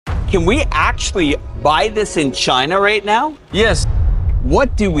Can we actually buy this in China right now? Yes.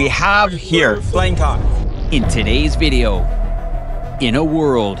 What do we have here? Flying car. In today's video, in a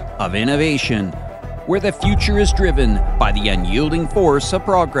world of innovation, where the future is driven by the unyielding force of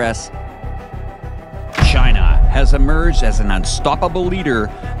progress, China has emerged as an unstoppable leader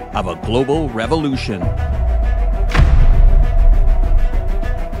of a global revolution.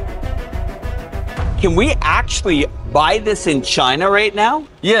 Can we actually buy this in China right now?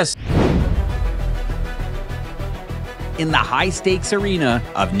 Yes. In the high-stakes arena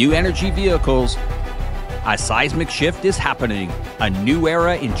of new energy vehicles, a seismic shift is happening. A new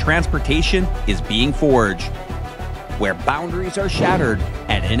era in transportation is being forged, where boundaries are shattered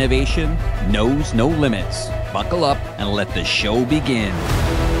and innovation knows no limits. Buckle up and let the show begin.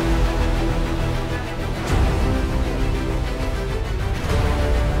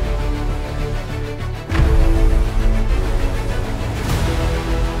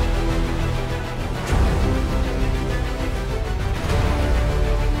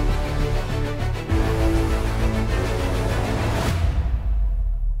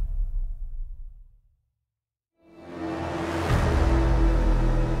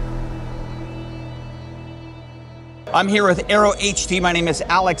 I'm here with Aero HT. My name is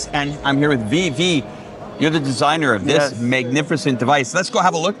Alex, and I'm here with VV. You're the designer of this magnificent device. Let's go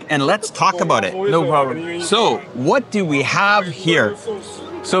have a look and let's talk about it. No problem. So, what do we have here?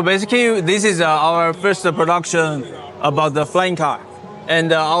 So basically, this is our first production about the flying car.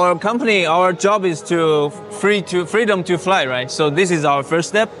 And our company, our job is to freedom to fly, right? So this is our first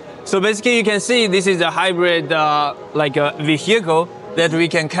step. So basically, you can see this is a hybrid like a vehicle that we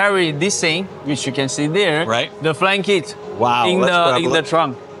can carry this thing, which you can see there, right? The flying kit. Wow. In the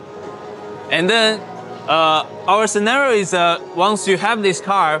trunk. And then our scenario is once you have this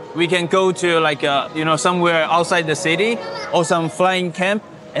car, we can go to like somewhere outside the city or some flying camp,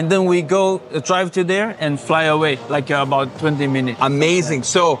 and then we go drive to there and fly away like about 20 minutes. Amazing.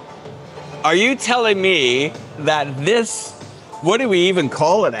 So, are you telling me that this, what do we even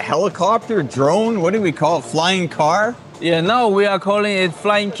call it? A helicopter, drone? What do we call it? Flying car? Yeah, now we are calling it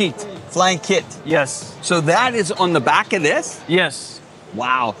flying kit. Flying kit. Yes. So that is on the back of this? Yes.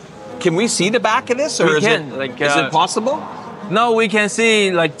 Wow. Can we see the back of this, or is it possible? No, we can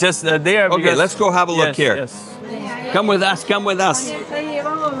see like just there. Okay, let's go have a look here. Yes. Come with us, come with us.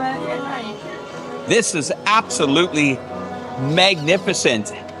 This is absolutely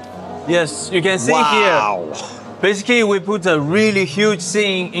magnificent. Yes, you can see here. Basically, we put a really huge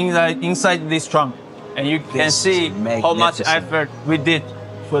thing inside this trunk. And you can see how much effort we did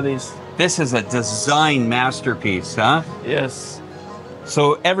for this. This is a design masterpiece, huh? Yes.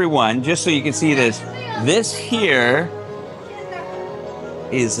 So everyone, just so you can see this here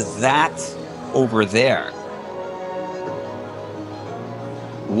is that over there.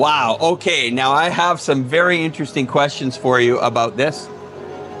 Wow, okay, now I have some very interesting questions for you about this.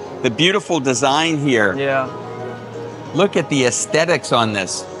 The beautiful design here. Yeah. Look at the aesthetics on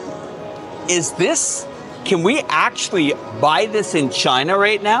this. Can we actually buy this in China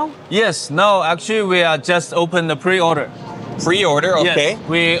right now? Yes, no, actually we are just open the pre-order. Pre-order, okay. Yes,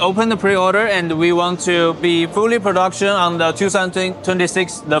 we open the pre-order and we want to be fully production on the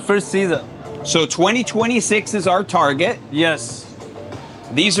 2026, the first season. So 2026 is our target. Yes.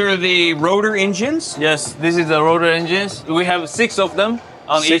 These are the rotor engines? Yes, this is the rotor engines. We have 6 of them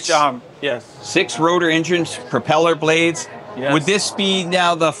on each arm. Yes. 6 rotor engines, propeller blades. Yes. Would this be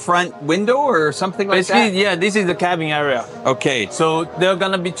now the front window or something like that? Basically, yeah, this is the cabin area. Okay. So there are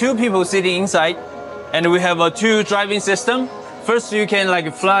gonna be 2 people sitting inside, and we have a 2 driving system. First, you can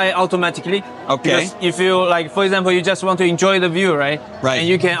like fly automatically. Okay. Because if you like, for example, you just want to enjoy the view, right? Right. And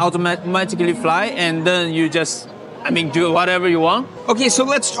you can automatically fly, and then you just, do whatever you want. Okay, so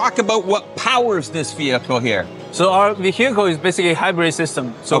let's talk about what powers this vehicle here. So our vehicle is basically a hybrid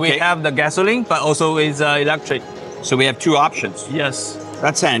system. So we have the gasoline, but also is electric. So we have 2 options. Yes.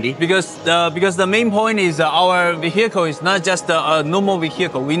 That's handy. Because the main point is our vehicle is not just a normal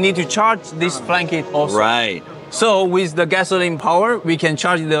vehicle. We need to charge this flying kit also. Right. So with the gasoline power, we can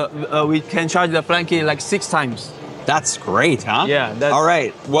charge the flying kit like 6 times. That's great, huh? Yeah. All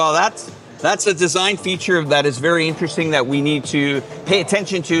right. Well, that's a design feature that is very interesting that we need to pay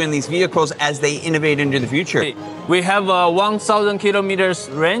attention to in these vehicles as they innovate into the future. We have a 1,000 kilometers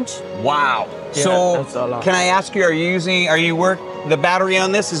range. Wow. Yeah, so that's a lot. Can I ask you, the battery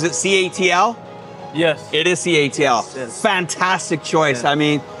on this, is it CATL? Yes. It is CATL. Yes. Fantastic choice.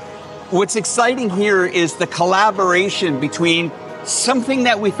 Yes. What's exciting here is the collaboration between something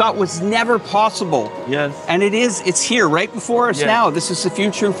that we thought was never possible. Yes. And it's here right before us now. This is the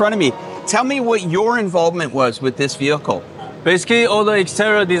future in front of me. Tell me what your involvement was with this vehicle. Basically, all the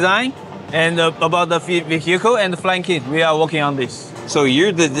exterior design and about the vehicle and the flying kit, we are working on this. So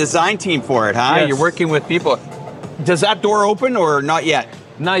you're the design team for it, huh? Yes. You're working with people. Does that door open or not yet?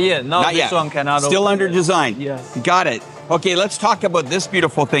 Not yet. No, Not this yet. one cannot Still open. under design. Yes. Got it. Okay, let's talk about this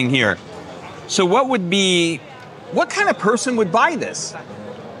beautiful thing here. So what kind of person would buy this?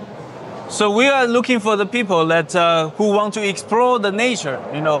 So we are looking for the people that who want to explore the nature,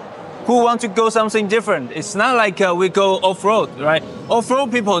 who want to go something different. It's not like we go off-road, right?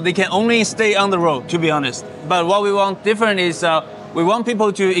 Off-road people, they can only stay on the road, to be honest. But what we want different is we want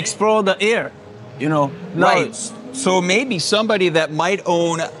people to explore the air, Right. So maybe somebody that might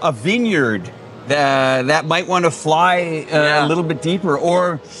own a vineyard that might want to fly a little bit deeper,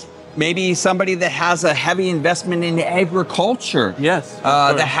 or maybe somebody that has a heavy investment in agriculture. Yes.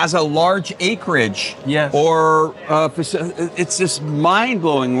 That has a large acreage. Yes. Or it's just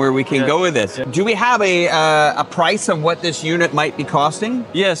mind-blowing where we can go with this. Do we have a price of what this unit might be costing?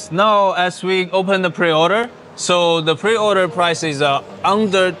 Yes. Now, as we open the pre-order, so the pre-order price is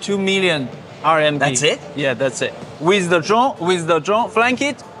under 2 million RMB. That's it? Yeah, that's it. With the drone flying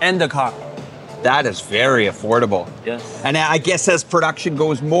kit and the car. That is very affordable. Yes. And I guess as production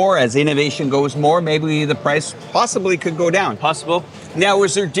goes more, as innovation goes more, maybe the price possibly could go down. Possible. Now,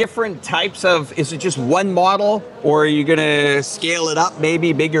 is there different types of, is it just one model, or are you going to scale it up,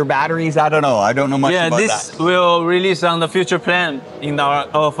 maybe bigger batteries? I don't know. I don't know much about that. Yeah, this will release on the future plan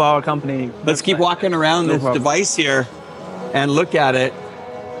of our company. Let's keep walking around this device here and look at it.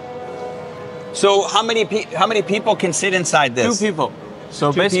 So how many people can sit inside this? 2 people.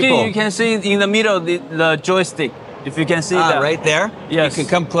 So Two basically, people. you can see in the middle the joystick. If you can see that right there. Yes. You can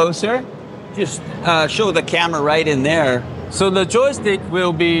come closer. Just show the camera right in there. So the joystick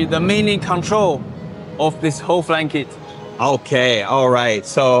will be the main control of this whole flying kit. Okay. All right.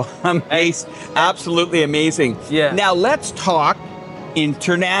 So amazing. Absolutely amazing. Yeah. Now let's talk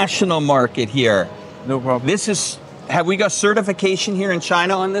international market here. No problem. Have we got certification here in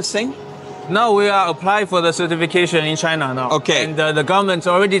China on this thing? Now we are applying for the certification in China now. Okay. And the government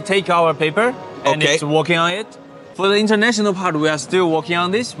already take our paper and Okay. it's working on it. For the international part, we are still working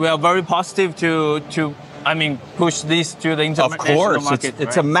on this. We are very positive to push this to the international Of course. market.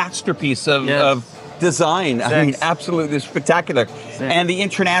 It's a masterpiece of design. I mean, absolutely spectacular. And the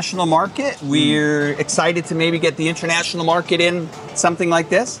international market, we're excited to maybe get the international market in something like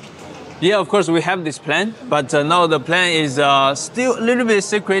this. Yeah, of course, we have this plan, but now the plan is still a little bit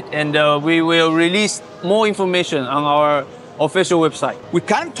secret, and we will release more information on our official website. We've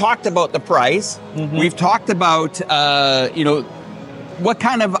kind of talked about the price. We've talked about, what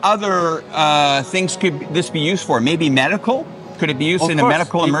kind of other things could this be used for? Maybe medical? Could it be used in a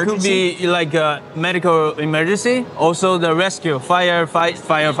medical emergency? It could be like a medical emergency. Also, the rescue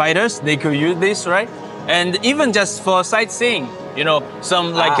firefighters, they could use this, right? And even just for sightseeing.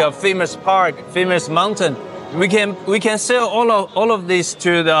 Some like a famous park, famous mountain. We can sell all of this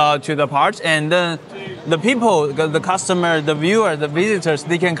to the parts, and then the people, the customer, the viewer, the visitors,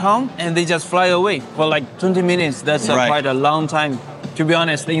 they can come and they just fly away for like 20 minutes. That's quite a long time, to be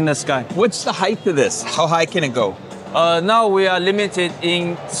honest, in the sky. What's the height of this? How high can it go? Now we are limited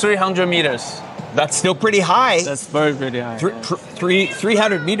in 300 meters. That's still pretty high. That's pretty high.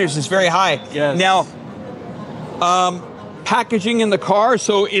 300 meters is very high. Yes. Now, packaging in the car,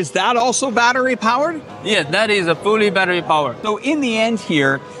 so is that also battery powered? Yeah, that is a fully battery powered. So in the end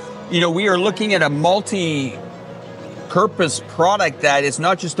here, we are looking at a multi-purpose product that is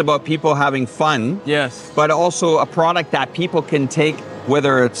not just about people having fun, yes, but also a product that people can take,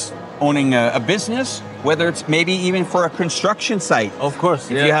 whether it's owning a business, whether it's maybe even for a construction site. Of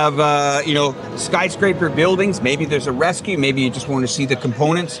course. If you have, skyscraper buildings, maybe there's a rescue, maybe you just want to see the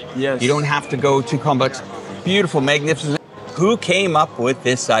components. Yes. You don't have to go too complex. Beautiful, magnificent. Who came up with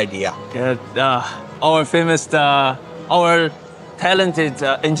this idea? Our famous, our talented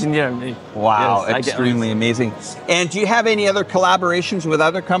engineer. Wow, Yes, extremely amazing. And do you have any other collaborations with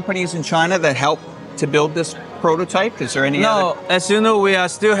other companies in China that help to build this prototype? Is there any other? No, as you know, we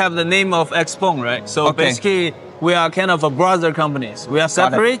still have the name of XPeng, right? So basically, we are kind of a brother companies. We are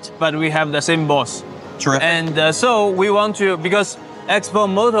separate, but we have the same boss. Terrific. And so we want to, because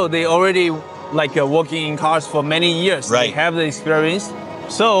XPeng Motors, they already working in cars for many years. Right. They have the experience.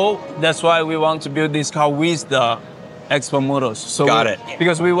 So that's why we want to build this car with the XPeng Motors. So Got it.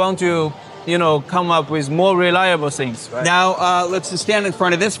 Because we want to, come up with more reliable things. Right? Now, let's just stand in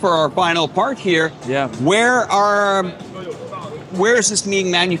front of this for our final part here. Yeah. Where is this being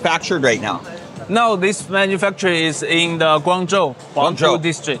manufactured right now? No, this manufacturer is in the Guangzhou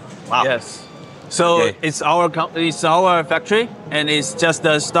district. Wow. Yes. So it's our factory, and it's just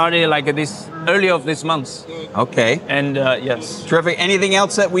started like this early of this month. Okay. And yes. Terrific. Anything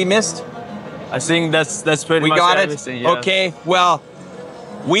else that we missed? I think that's pretty much everything. We got it? Okay. Well,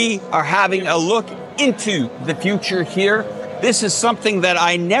 we are having a look into the future here. This is something that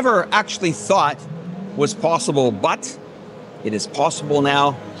I never actually thought was possible, but it is possible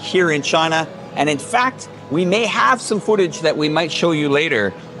now here in China. And in fact, we may have some footage that we might show you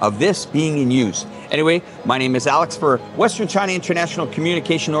later of this being in use. Anyway, my name is Alex for Western China International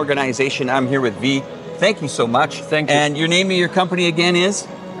Communication Organization. I'm here with V. Thank you so much. Thank you. And your name of your company again is?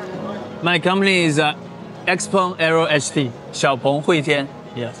 My company is XPeng AEROHT, Xiaopeng Huitian.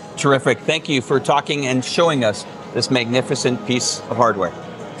 Yes. Terrific. Thank you for talking and showing us this magnificent piece of hardware.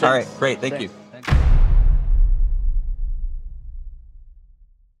 All right, great. Thank you.